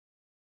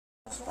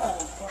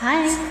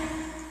Hi,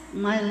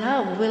 my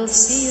love will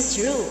see you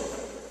through.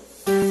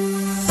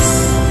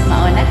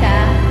 Mauna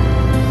ka.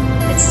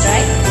 Let's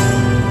try.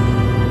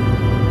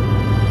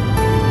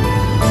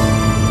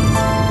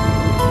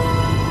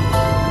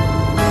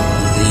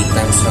 Three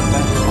times lang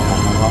tayo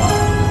makakawa.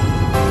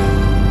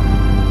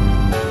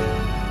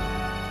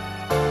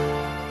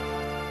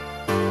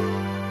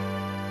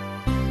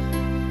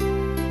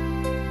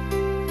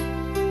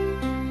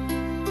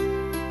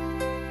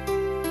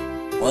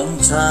 One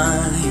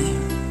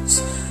times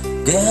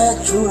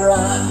get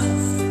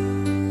rough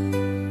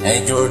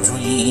and your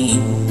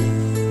dream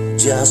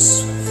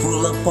just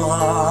fall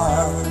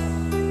apart,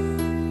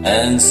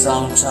 and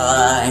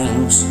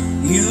sometimes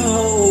you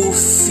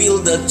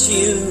feel that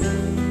you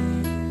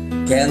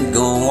can't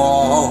go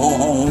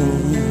on.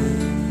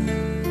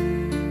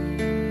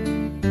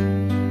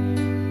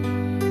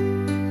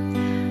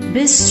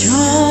 Be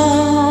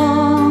strong,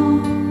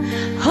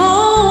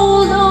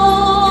 hold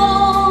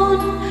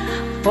on,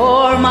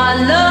 for my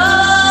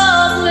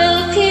love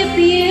will keep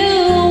you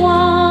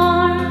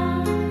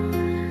warm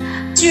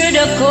through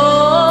the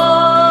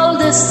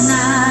coldest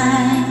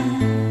night,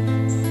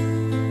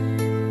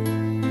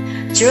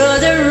 through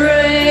the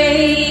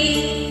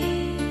rain,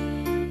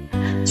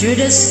 through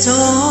the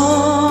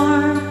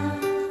storm.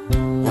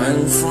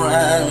 When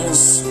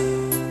friends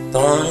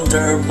turn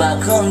their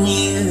back on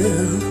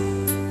you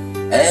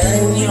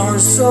and you're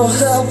so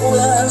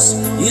helpless,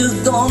 you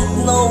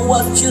don't know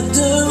what you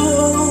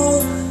do,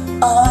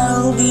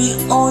 I'll be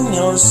on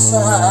your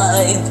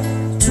side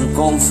to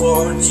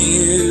comfort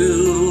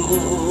you.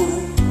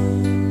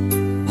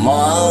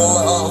 My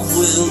love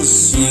will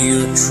see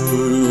you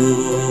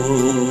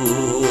through.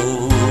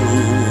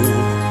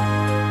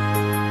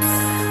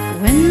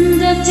 When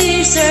the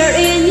tears are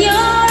in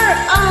your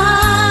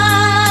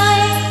eyes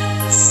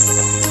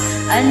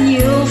and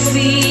you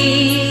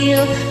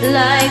feel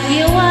like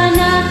you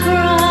wanna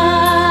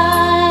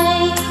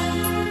cry,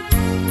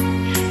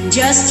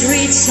 just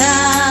reach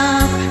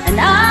out and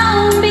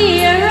I'll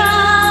be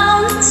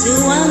around to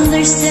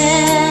understand.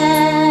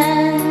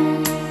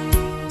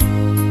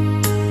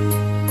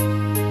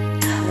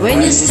 When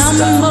you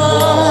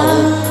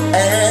stumble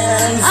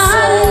and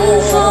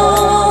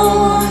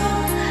fall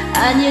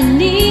and you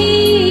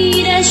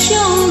need a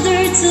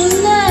shoulder to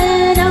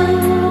lean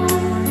on,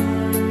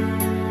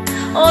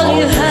 all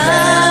you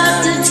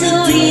have to do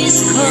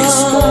is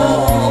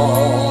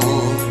call,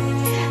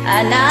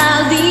 and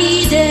I'll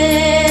be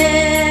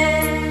there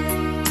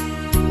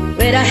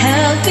with a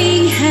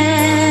helping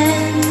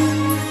hand.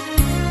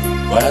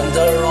 When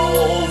the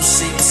road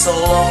seems so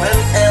long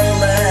and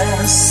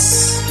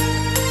endless,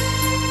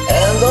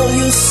 and all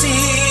you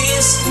see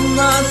is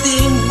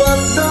nothing but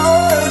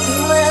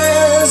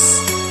darkness,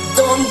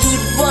 don't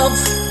give up,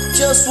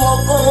 just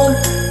walk on,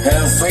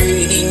 have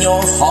faith in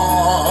your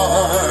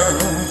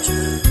heart,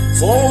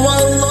 for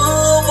my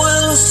love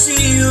will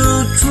see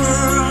you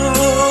through.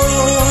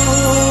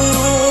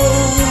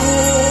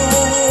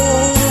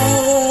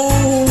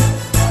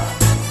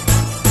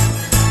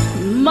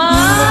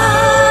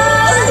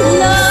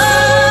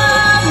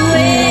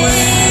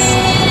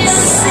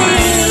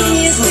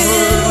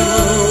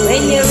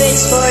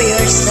 For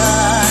your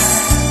star,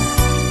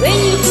 when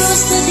you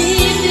cross the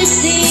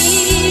deepest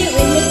sea,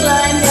 when you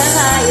climb the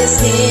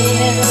highest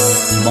hill,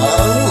 my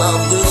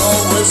love will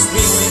always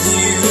be with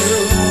you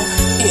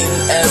in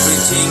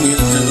everything you